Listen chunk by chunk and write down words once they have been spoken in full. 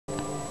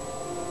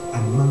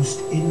and most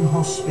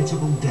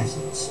inhospitable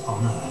deserts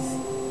on Earth.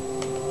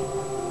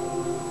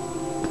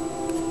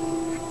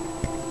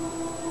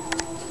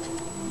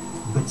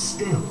 But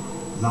still,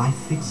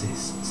 life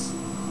exists.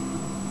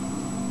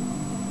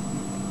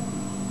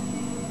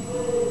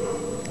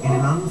 In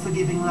an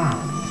unforgiving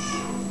land,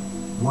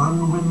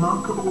 one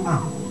remarkable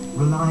mammal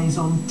relies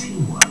on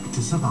teamwork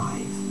to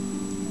survive.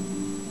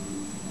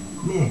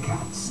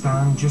 Meerkats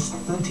stand just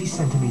 30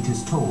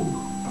 centimeters tall,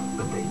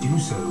 but they do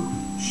so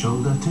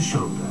shoulder to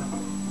shoulder.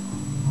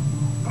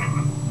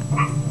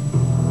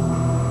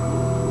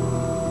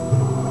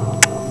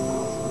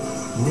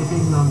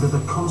 Living under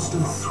the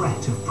constant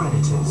threat of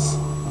predators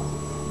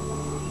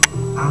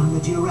and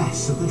the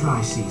duress of the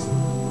dry season,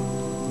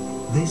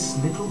 this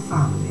little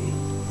family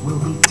will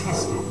be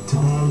tested to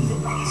their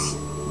limits.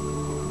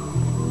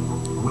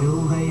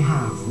 Will they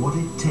have what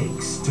it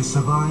takes to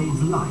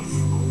survive life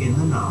in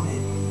the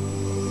Namib?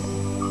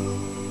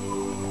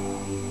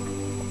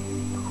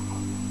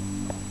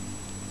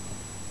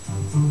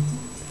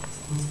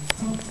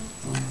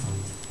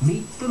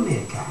 Meet the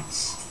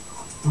Meerkats.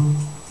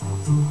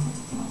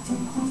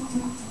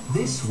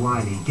 This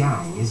wily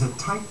gang is a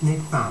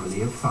tight-knit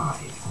family of 5.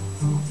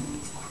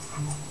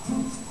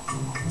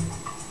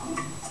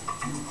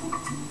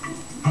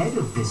 Head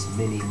of this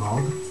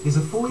mini-mob is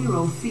a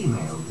 4-year-old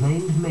female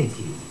named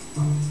Meerkat.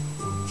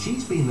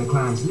 She's been the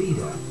clan's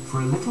leader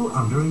for a little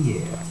under a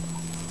year.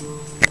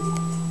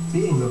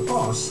 Being the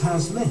boss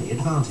has many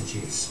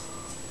advantages.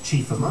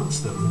 Chief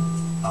amongst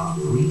them are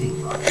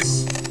breeding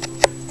rights.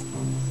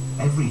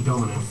 Every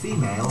dominant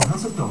female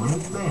has a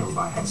dominant male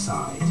by her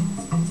side.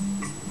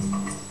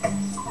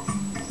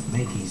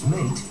 Meerkat's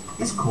mate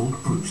is called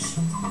Bruce.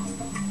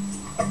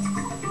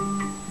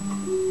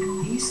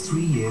 He's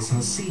 3 years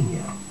her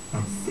senior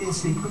and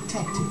fiercely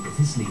protective of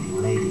his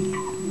leading lady.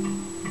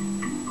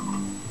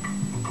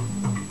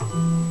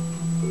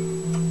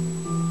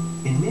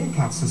 In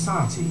Meerkat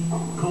society,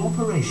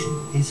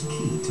 cooperation is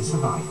key to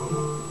survival.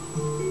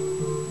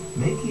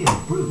 Meerkat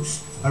and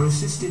Bruce are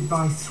assisted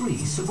by 3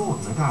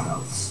 subordinate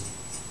adults.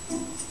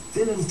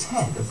 Bill and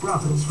Ted are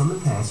brothers from the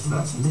pair's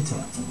first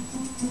litter.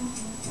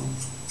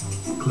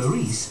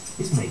 Clarice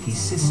is Meerkat's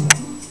sister.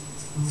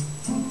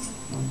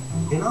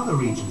 In other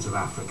regions of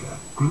Africa,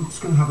 groups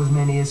can have as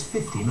many as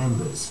 50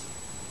 members.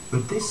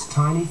 But this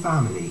tiny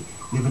family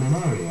live in an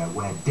area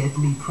where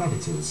deadly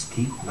predators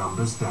keep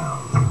numbers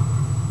down.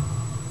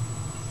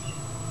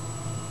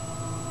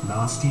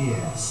 Last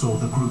year saw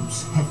the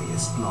group's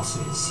heaviest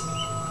losses.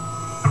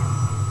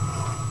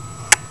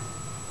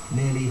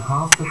 Nearly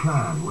half the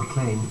clan were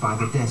claimed by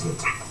the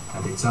desert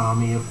and its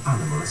army of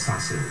animal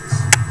assassins.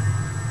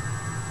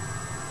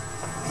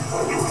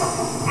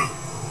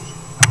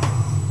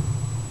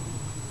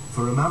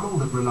 For a mammal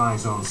that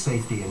relies on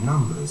safety in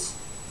numbers,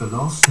 the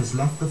loss has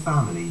left the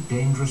family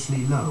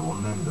dangerously low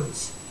on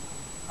members.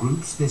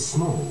 Groups this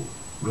small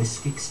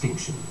risk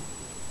extinction.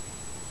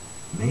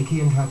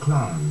 Meerkat and her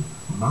clan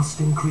must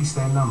increase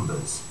their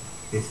numbers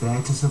if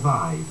they're to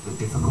survive the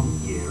difficult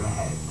year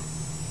ahead.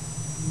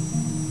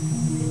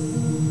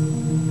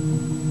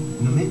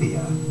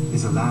 Namibia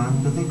is a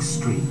land of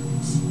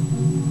extremes.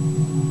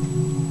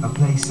 A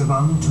place of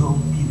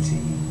untold beauty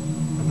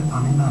and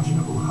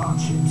unimaginable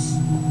hardships.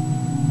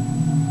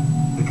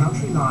 The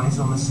country lies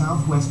on the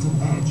southwestern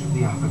edge of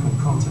the African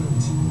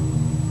continent.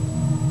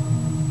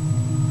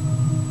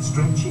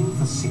 Stretching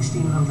for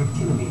 1,600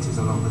 kilometers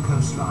along the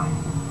coastline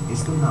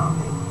is the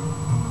Namib.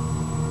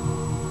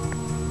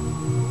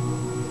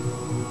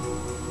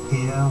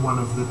 Here, one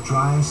of the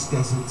driest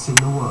deserts in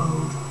the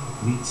world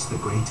meets the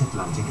great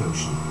Atlantic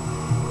Ocean.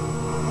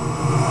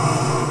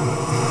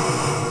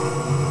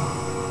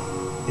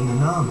 In the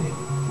Namib,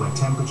 where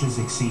temperatures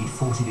exceed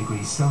 40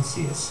 degrees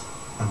Celsius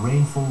and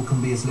rainfall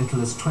can be as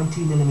little as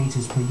 20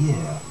 millimeters per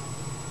year,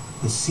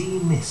 the sea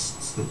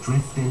mists that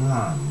drift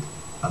inland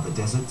are the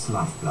desert's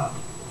lifeblood.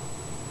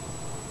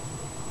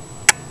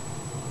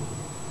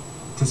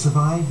 To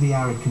survive the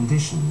arid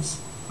conditions,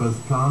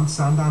 both plants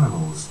and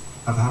animals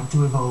have had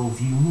to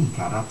evolve unique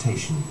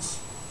adaptations.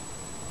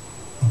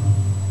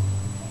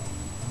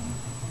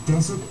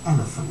 Desert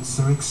elephants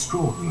are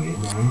extraordinary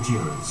in their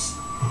endurance.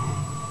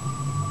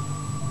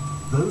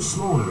 Though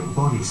smaller in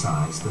body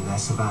size than their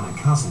savanna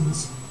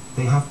cousins,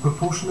 they have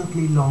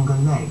proportionately longer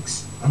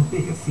legs and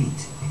bigger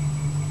feet.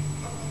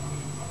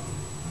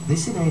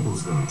 This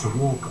enables them to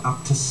walk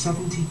up to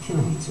 70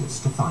 kilometers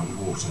to find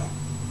water.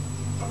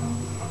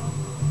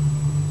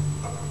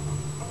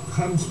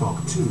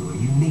 Gemsbok too are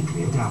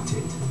uniquely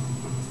adapted.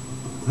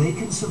 They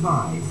can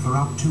survive for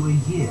up to a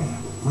year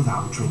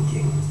without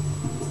drinking.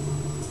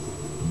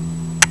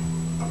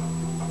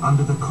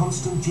 Under the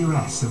constant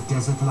duress of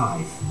desert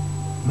life,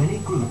 many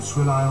groups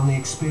rely on the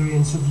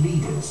experience of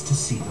leaders to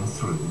see them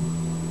through.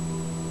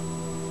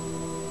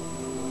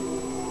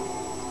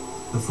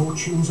 The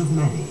fortunes of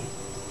many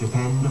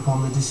depend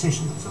upon the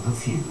decisions of a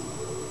few.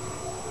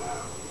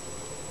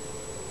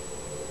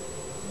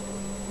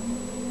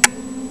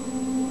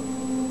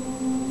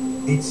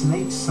 It's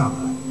late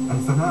summer,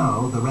 and for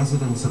now the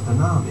residents of the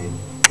Namib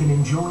can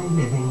enjoy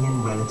living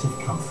in relative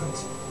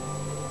comfort.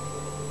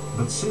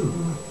 But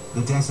soon,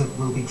 the desert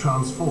will be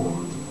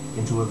transformed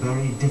into a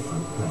very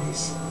different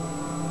place.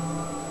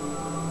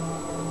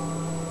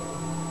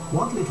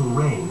 What little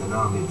rain the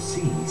Namib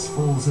sees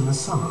falls in the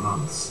summer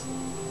months.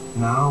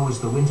 Now, as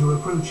the winter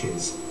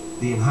approaches,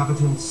 the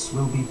inhabitants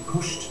will be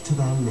pushed to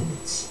their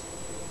limits.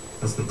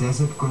 As the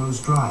desert grows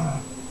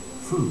drier,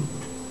 food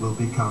will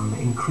become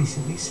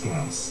increasingly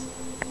scarce.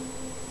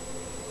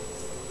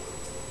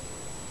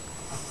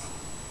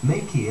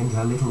 Meerkat and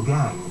her little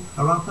gang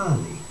are up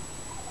early,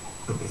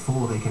 but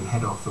before they can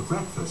head off for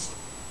breakfast,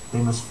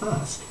 they must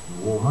first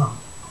warm up.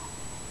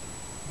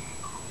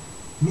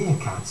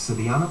 Meerkats are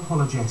the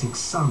unapologetic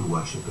sun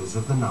worshippers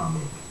of the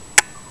Namib.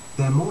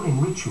 Their morning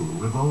ritual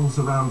revolves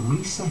around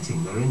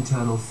resetting their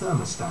internal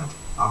thermostat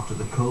after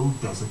the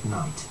cold desert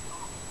night.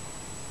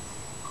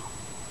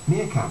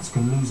 Meerkats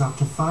can lose up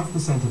to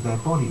 5% of their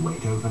body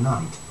weight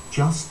overnight,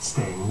 just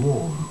staying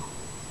warm.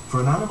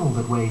 For an animal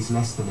that weighs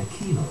less than a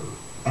kilo,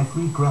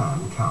 every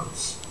gram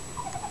counts.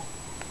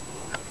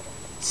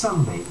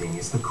 Sunbathing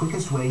is the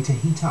quickest way to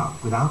heat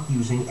up without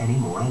using any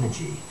more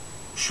energy.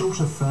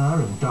 Shorter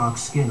fur and dark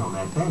skin on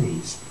their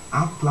bellies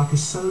act like a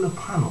solar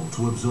panel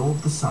to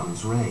absorb the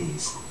sun's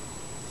rays.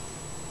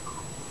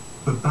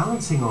 But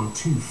balancing on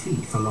 2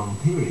 feet for long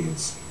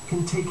periods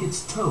can take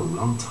its toll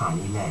on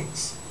tiny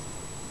legs.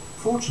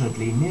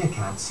 Fortunately,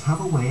 meerkats have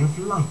a way of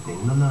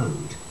lightening the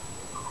load.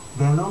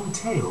 Their long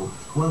tail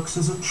works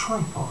as a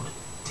tripod,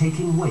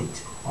 taking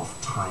weight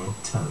off tired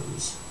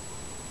toes.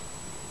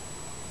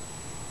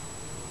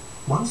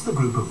 Once the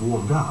group have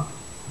warmed up,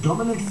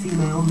 dominant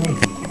female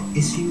Meerkat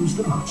issues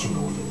the marching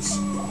orders.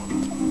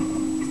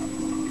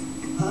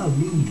 Her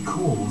lead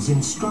calls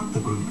instruct the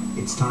group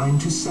it's time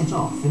to set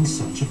off in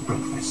search of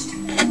breakfast.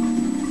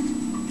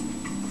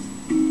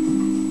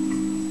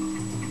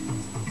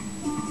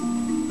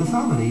 The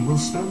family will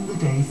spend the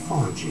day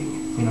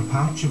foraging in a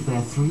patch of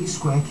their 3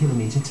 square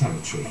kilometre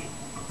territory.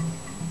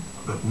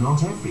 But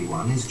not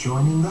everyone is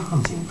joining the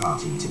hunting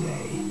party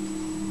today.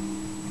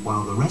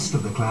 While the rest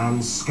of the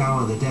clans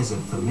scour the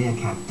desert for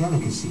meerkat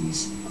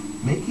delicacies,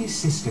 Meerkat's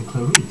sister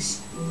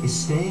Clarice is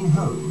staying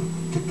home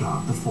to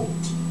guard the fort.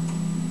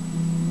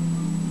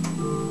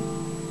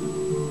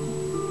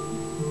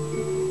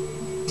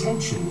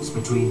 Tensions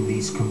between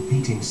these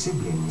competing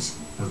siblings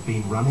have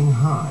been running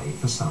high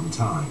for some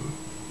time.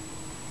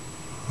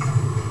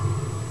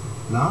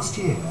 Last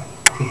year,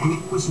 the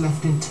group was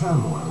left in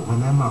turmoil when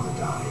their mother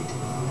died.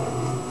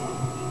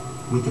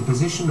 With the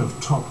position of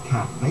top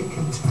cat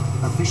vacant,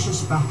 a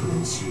vicious battle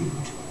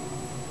ensued.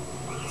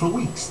 For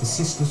weeks, the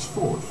sisters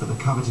fought for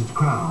the coveted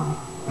crown,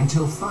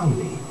 until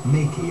finally,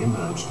 Meerkat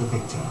emerged the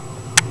victor.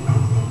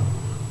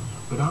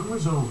 But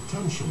unresolved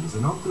tensions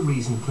are not the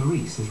reason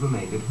Clarice has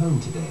remained at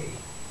home today.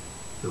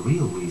 The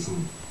real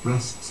reason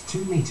rests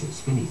 2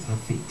 meters beneath her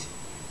feet.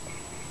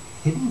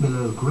 Hidden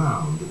below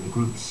ground in the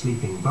group's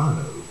sleeping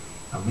burrow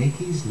are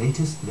Meerkat's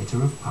latest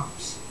litter of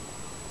pups.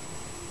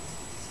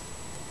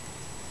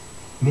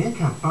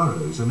 Meerkat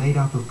burrows are made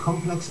up of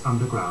complex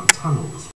underground tunnels